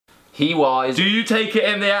He was. Do you take it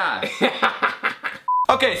in the ass?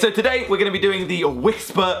 Okay, so today we're going to be doing the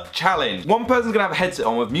Whisper Challenge. One person's going to have a headset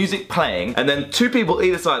on with music playing, and then two people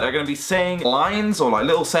either side are going to be saying lines or like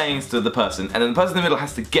little sayings to the person, and then the person in the middle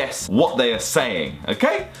has to guess what they are saying,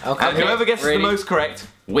 okay? Okay. And whoever guesses the most correct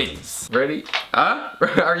wins. Ready? Huh?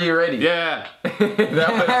 Are you ready? Yeah.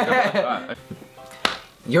 That was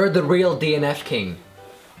You're the real DNF king.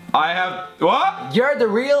 I have... What? You're the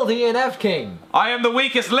real DNF king. I am the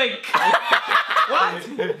weakest link. What?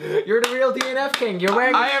 You're the real DNF king. You're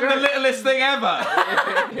wearing I am the littlest thing ever.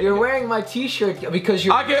 You're wearing my t-shirt because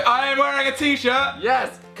you're... I am wearing a t-shirt.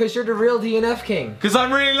 Yes, because you're the real DNF king. Because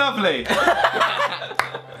I'm really lovely.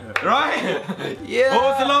 Right? Yeah. What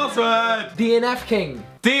was the last word? DNF king.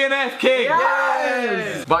 DNF king.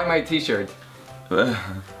 Yes. Buy my t-shirt.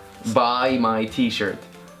 Buy my t-shirt.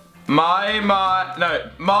 My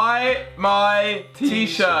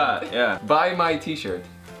t-shirt. Yeah. Buy my t-shirt.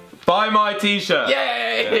 Buy my t-shirt.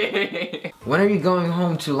 Yay! When are you going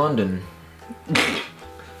home to London?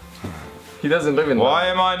 He doesn't live in London. Why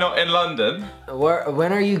am I not in London?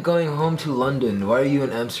 When are you going home to London? Why are you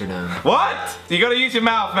in Amsterdam? What? You gotta use your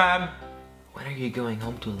mouth, man. When are you going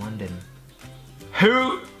home to London?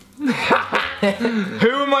 Who am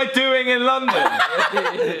I doing in London?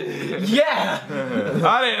 Yeah!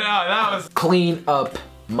 I didn't know, that was... Clean up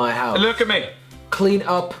my house. Look at me. Clean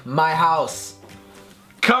up my house.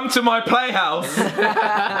 Come to my playhouse.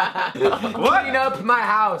 What? Clean up my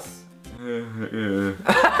house.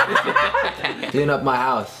 Clean up my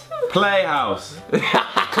house. Playhouse.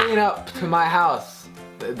 Clean up to my house.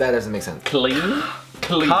 That doesn't make sense. Clean?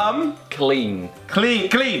 Clean. Come? Clean. Clean.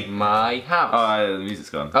 Clean. My house. Oh, the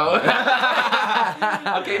music's gone. Oh.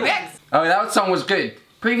 Okay, next. Oh, that song was good.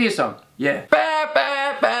 Previous song. Yeah. Okay,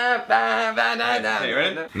 you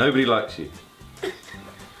ready? Nobody likes you.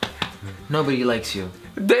 Nobody likes you.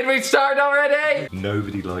 Did we start already?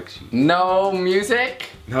 Nobody likes you. No music?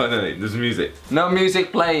 No, there's music. No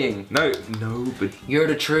music playing. No, nobody. You're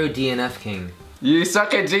the true DNF king. You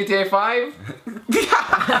suck at GTA 5?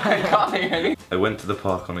 I can't hear anything. I went to the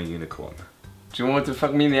park on a unicorn. Do you want to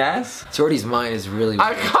fuck me in the ass? Jordy's mind is really weird.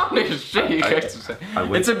 I can't hear shit.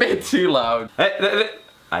 It's a bit too loud.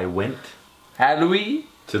 I went Halloween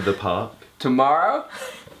to the park tomorrow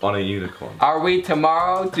on a unicorn. Are we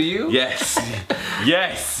tomorrow to you? Yes.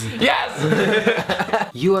 Yes. Yes.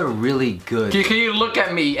 You are really good. Can you look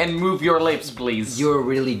at me and move your lips, please? You are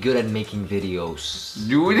really good at making videos.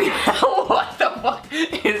 What the fuck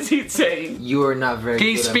is he saying? You are not very good.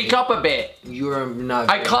 Can you speak up a bit? You are not.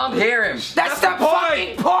 I can't hear him. That's the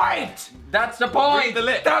fucking point. That's the point. Read the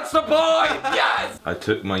lip. That's the point. Yes. I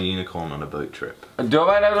took my unicorn on a boat trip. Words.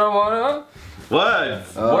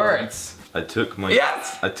 Words. I took my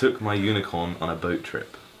unicorn on a boat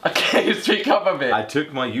trip. Okay, speak up a bit. I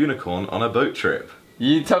took my unicorn on a boat trip.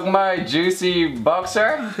 You took my juicy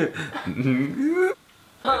boxer? Okay,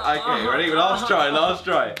 ready? Last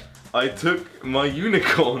try. I took my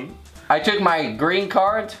unicorn. I took my green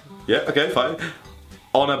card. Yeah, okay, fine.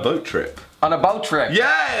 On a boat trip. On a boat trip?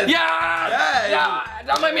 Yes! Yes! Yeah!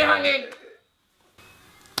 Don't let me hanging!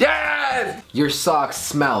 Yes! Your socks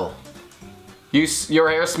smell. Your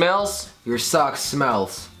hair smells? Your socks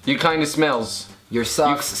smells. You kinda smells. Your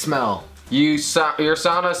socks smell. Your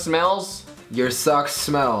sauna smells? Your socks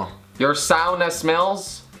smell. Your sauna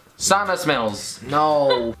smells? Sauna smells.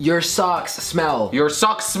 No. Your socks smell. Your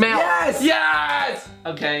socks smell. Yes! Yes!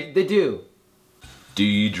 Okay. They do. Do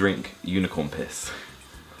you drink unicorn piss?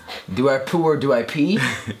 Do I poo or do I pee?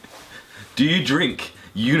 Do you drink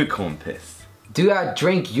unicorn piss? Do I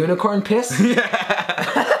drink unicorn piss?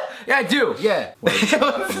 Yeah. Yeah, I do. Yeah.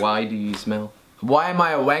 Why do you smell? Why am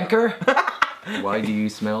I a wanker? Why do you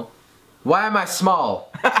smell? Why am I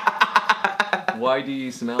small? Why do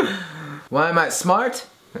you smell? Why am I smart?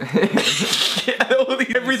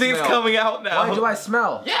 Everything's coming out now. Why do I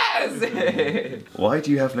smell? Yes! Why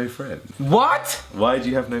do you have no friends? What? Why do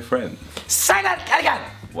you have no friends? Say that again!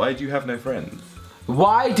 Why do you have no friends?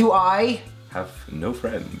 Why do I have no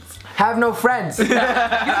friends? Have no friends. You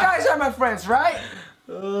guys are my friends, right?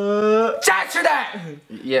 Answer that!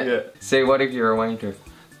 Yeah. Say what if you're a wanker?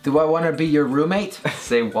 Do I want to be your roommate?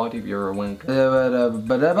 Say what if you're a wanker?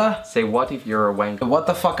 Say what if you're a wanker? What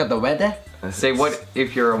the fuck are the weather? Say what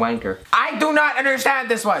if you're a wanker? I do not understand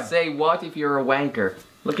this one! Say what if you're a wanker?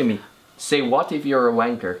 Look at me. Say what if you're a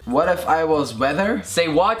wanker? What if I was weather? Say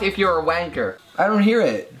what if you're a wanker? I don't hear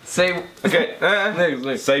it. Say... Okay,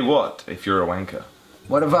 say what if you're a wanker?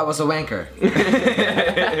 What if I was a wanker?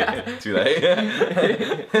 Too late.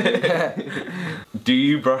 Do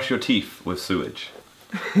you brush your teeth with sewage?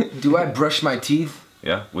 Do I brush my teeth?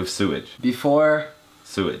 Yeah, with sewage. Before?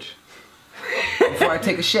 Sewage. before I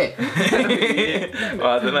take a shit? Well,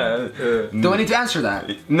 I don't know. Do I need to answer that?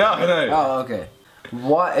 No, no. Oh, okay.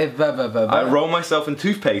 What if... I roll myself in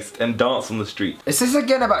toothpaste and dance on the street. Is this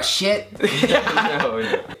again about shit? No.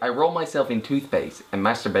 I roll myself in toothpaste and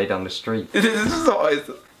masturbate on the street. This is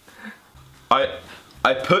what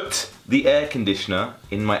I put the air conditioner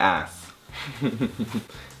in my ass.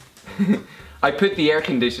 I put the air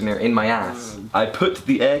conditioner in my ass. I put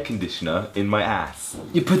the air conditioner in my ass.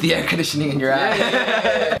 You put the air conditioning in your ass.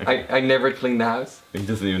 I never clean the house. He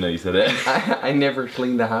doesn't even know you said it. I never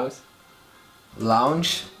clean the house.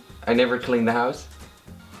 Lounge. I never clean the house.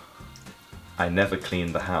 I never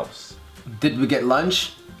cleaned the house. Did we get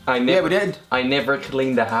lunch? Yeah, we did. I never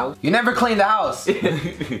clean the house. You never cleaned the house.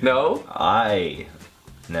 No? I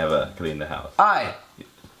never cleaned the house. I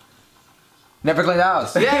never cleaned the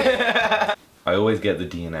house. Yeah. I always get the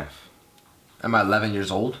DNF. Am I 11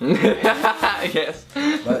 years old? Yes.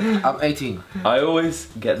 But I'm 18. I always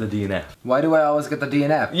get the DNF. Why do I always get the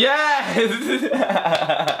DNF? Yes!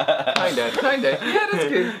 Kinda. Yeah, that's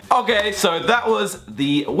good. Okay, so that was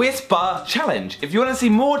the Whisper Challenge. If you want to see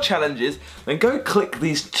more challenges, then go click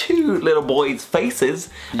these two little boys'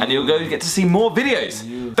 faces and you'll go get to see more videos.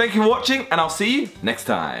 Thank you for watching and I'll see you next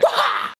time.